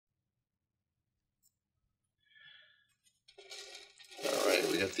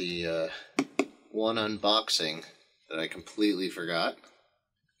got the one unboxing that I completely forgot.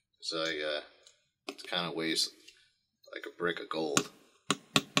 So it kind of weighs like a brick of gold,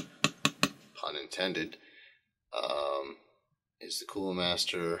 pun intended. Is the Cooler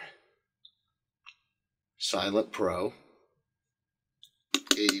Master Silent Pro,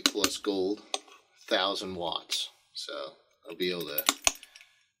 80 plus gold, 1000 watts. So I'll be able to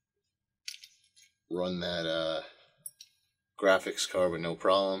run that graphics card with no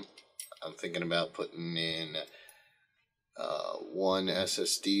problem. I'm thinking about putting in one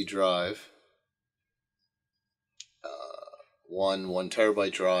SSD drive, one 1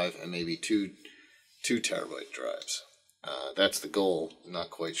 terabyte drive, and maybe two 2 terabyte drives. That's the goal. I'm not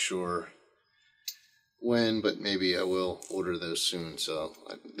quite sure when, but maybe I will order those soon. So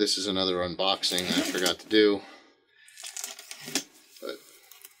this is another unboxing I forgot to do, but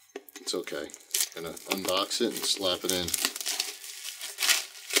it's okay. I'm gonna unbox it and slap it in.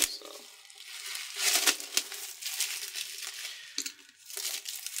 So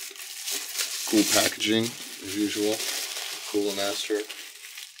cool packaging as usual. Cooler Master.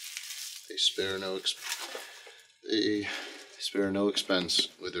 They spare no expense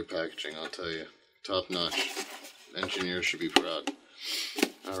with their packaging, I'll tell you. Top notch. Engineers should be proud.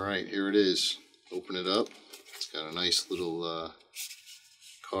 Alright, here it is. Open it up. It's got a nice little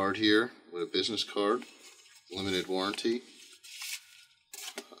card here with a business card. Limited warranty.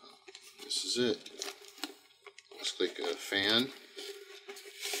 This is it. Looks like a fan.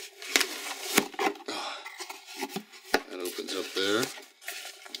 That opens up there.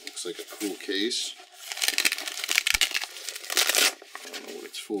 Looks like a cool case. I don't know what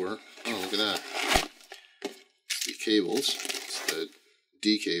it's for. Oh, look at that. It's the cables. It's the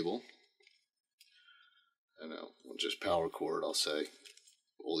D cable. I know. Well, just power cord, I'll say.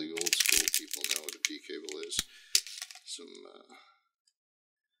 All the old school people know what a D cable is. Some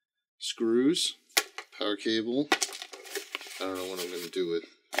screws. Power cable. I don't know what I'm going to do with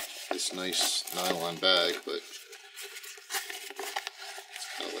this nice nylon bag, but it's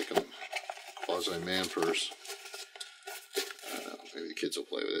kind of like a quasi-man purse. I don't know, maybe the kids will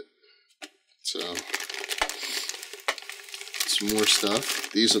play with it. So, some more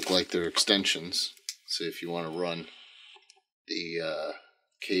stuff. These look like they're extensions. So if you want to run the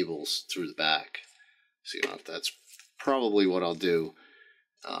cables through the back, so you don't have to, that's probably what I'll do,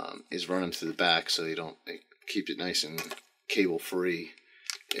 is run them through the back so you don't, keep it nice and cable free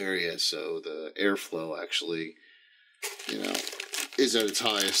area, so the airflow actually, is at its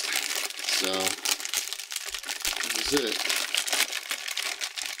highest. So this is it.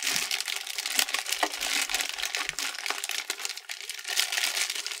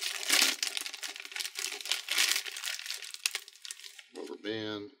 Rubber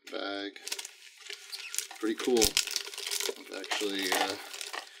band, bag, pretty cool. I've actually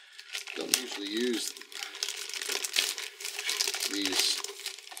don't usually use these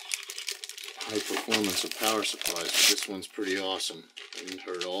high performance of power supplies, but this one's pretty awesome. I've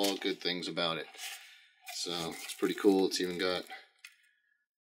heard all good things about it. So it's pretty cool. It's even got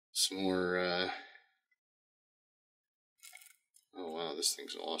some more oh wow, this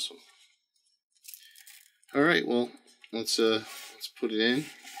thing's awesome. Alright, well let's put it in.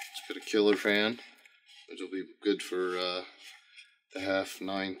 It's got a killer fan, which will be good for the half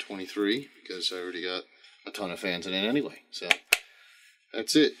 923, because I already got a ton of fans in it anyway. So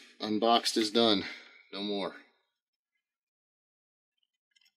that's it. Unboxed is done. No more.